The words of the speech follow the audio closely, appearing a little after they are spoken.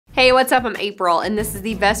Hey, what's up? I'm April, and this is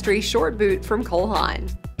the Vestry short boot from Haan.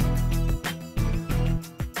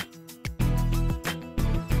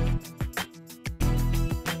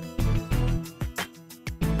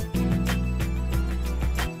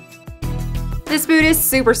 This boot is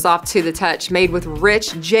super soft to the touch, made with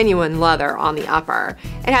rich, genuine leather on the upper.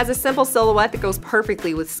 It has a simple silhouette that goes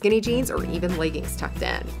perfectly with skinny jeans or even leggings tucked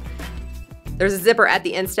in. There's a zipper at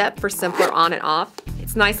the instep for simpler on and off.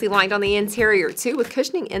 It's nicely lined on the interior too, with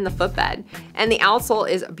cushioning in the footbed. And the outsole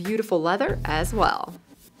is beautiful leather as well.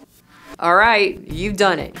 All right, you've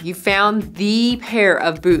done it. You found the pair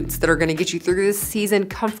of boots that are gonna get you through this season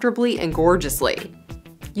comfortably and gorgeously.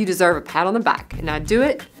 You deserve a pat on the back, and I'd do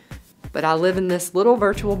it, but I live in this little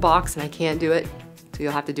virtual box and I can't do it, so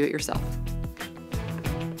you'll have to do it yourself.